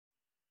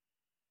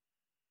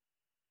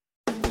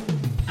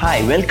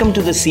Hi, welcome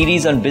to the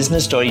series on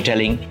business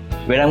storytelling,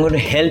 where I'm going to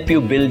help you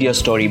build your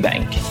story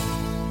bank.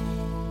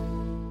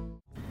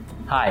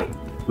 Hi,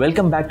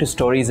 welcome back to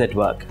Stories at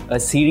Work, a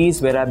series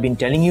where I've been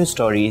telling you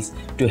stories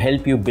to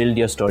help you build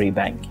your story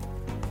bank.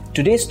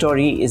 Today's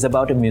story is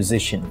about a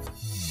musician.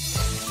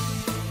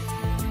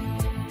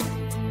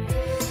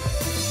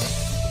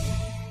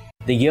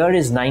 The year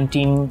is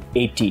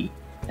 1980,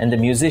 and the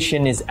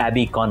musician is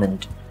Abbie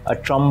Conant, a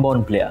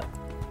trombone player.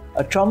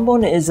 A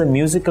trombone is a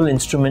musical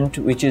instrument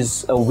which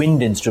is a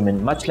wind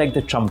instrument, much like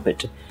the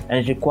trumpet, and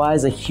it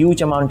requires a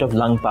huge amount of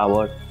lung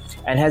power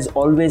and has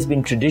always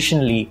been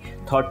traditionally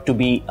thought to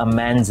be a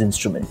man's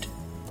instrument.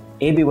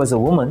 Abbie was a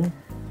woman,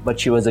 but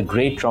she was a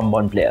great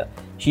trombone player.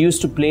 She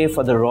used to play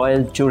for the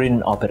Royal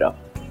Turin Opera.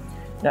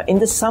 Now, in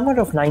the summer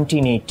of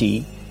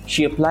 1980,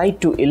 she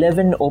applied to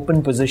 11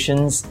 open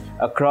positions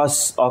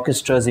across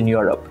orchestras in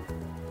Europe.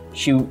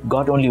 She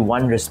got only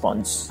one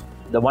response.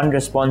 The one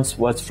response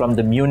was from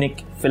the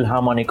Munich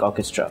Philharmonic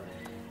Orchestra.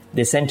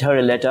 They sent her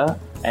a letter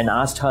and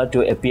asked her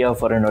to appear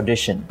for an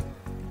audition.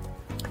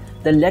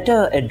 The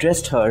letter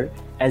addressed her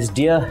as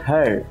Dear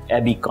Herr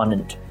Abbie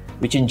Conant,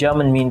 which in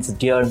German means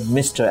Dear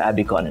Mr.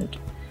 Abbie Conant.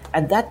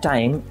 At that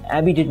time,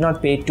 Abbie did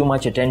not pay too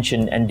much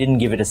attention and didn't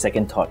give it a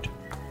second thought.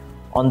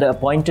 On the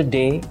appointed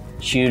day,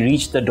 she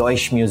reached the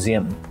Deutsche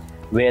Museum,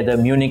 where the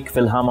Munich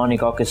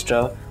Philharmonic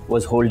Orchestra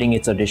was holding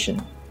its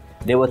audition.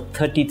 There were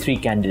 33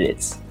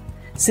 candidates.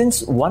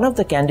 Since one of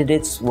the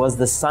candidates was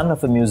the son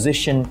of a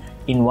musician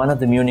in one of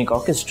the Munich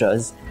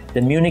orchestras, the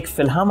Munich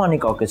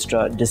Philharmonic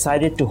Orchestra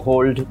decided to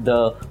hold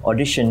the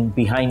audition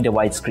behind a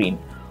white screen.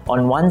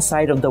 On one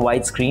side of the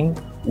white screen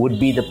would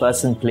be the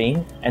person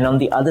playing, and on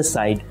the other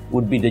side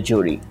would be the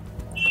jury.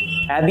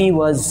 Abbie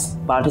was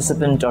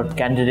participant or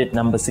candidate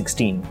number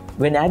 16.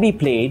 When Abbie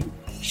played,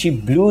 she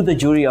blew the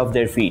jury off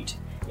their feet.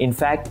 In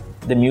fact,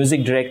 the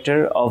music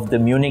director of the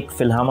Munich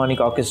Philharmonic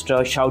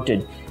Orchestra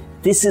shouted,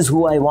 "This is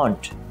who I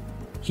want."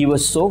 He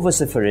was so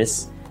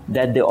vociferous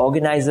that the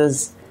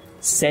organizers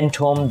sent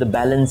home the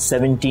balance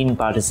 17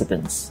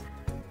 participants.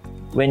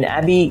 When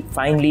Abbie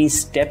finally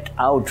stepped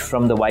out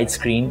from the white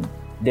screen,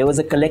 there was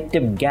a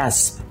collective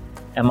gasp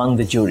among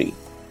the jury.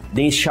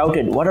 They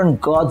shouted, "What on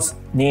God's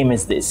name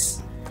is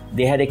this?"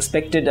 They had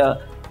expected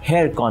a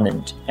Herr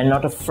Conant and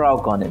not a Frau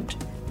Conant.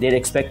 They had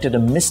expected a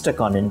Mr.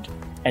 Conant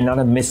and not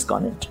a Miss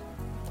Conant.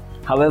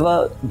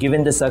 However,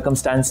 given the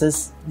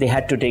circumstances, they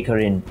had to take her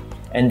in,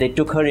 and they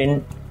took her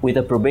in with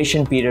a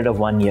probation period of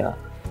 1 year.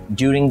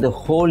 During the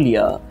whole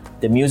year,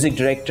 the music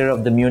director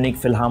of the Munich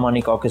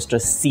Philharmonic Orchestra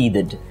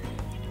seethed.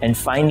 And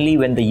finally,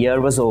 when the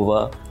year was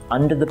over,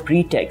 under the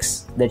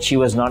pretext that she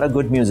was not a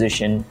good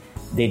musician,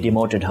 they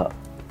demoted her.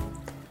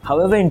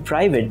 However, in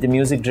private, the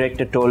music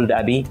director told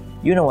Abbie,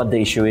 "You know what the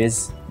issue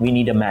is, we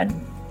need a man."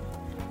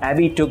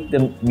 Abbie took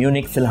the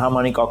Munich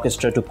Philharmonic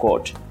Orchestra to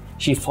court.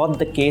 She fought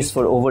the case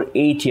for over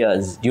 8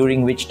 years,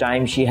 during which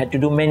time she had to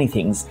do many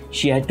things.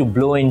 She had to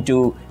blow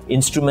into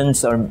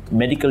instruments or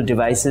medical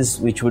devices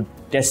which would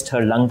test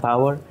her lung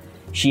power.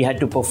 She had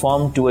to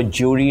perform to a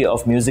jury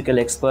of musical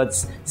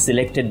experts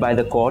selected by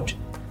the court.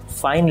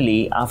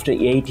 Finally, after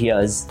 8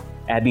 years,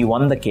 Abbie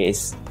won the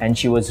case and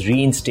she was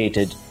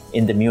reinstated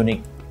in the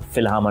Munich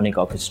Philharmonic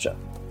Orchestra.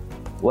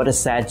 What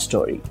a sad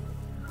story.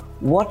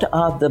 What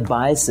are the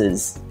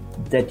biases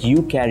that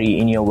you carry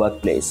in your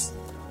workplace?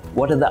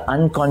 What are the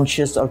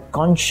unconscious or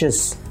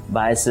conscious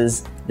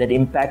biases that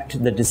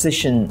impact the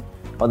decision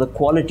or the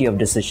quality of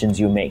decisions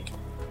you make?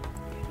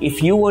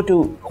 If you were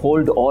to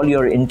hold all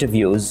your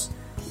interviews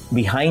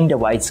behind a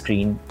white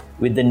screen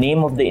with the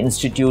name of the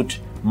institute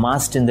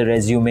masked in the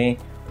resume,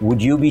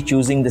 would you be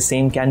choosing the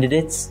same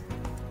candidates?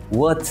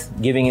 Worth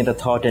giving it a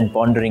thought and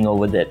pondering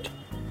over that,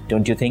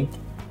 don't you think?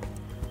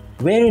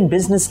 Where in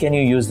business can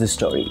you use this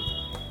story?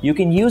 You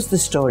can use the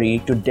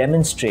story to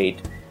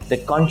demonstrate the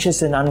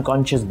conscious and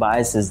unconscious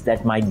biases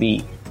that might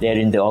be there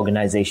in the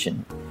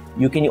organization.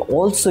 You can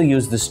also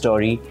use the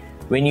story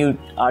when you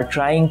are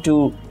trying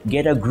to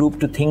get a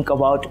group to think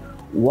about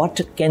what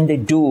can they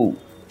do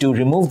to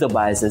remove the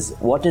biases,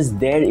 what is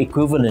their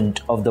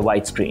equivalent of the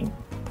white screen.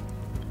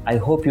 I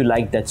hope you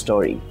liked that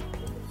story.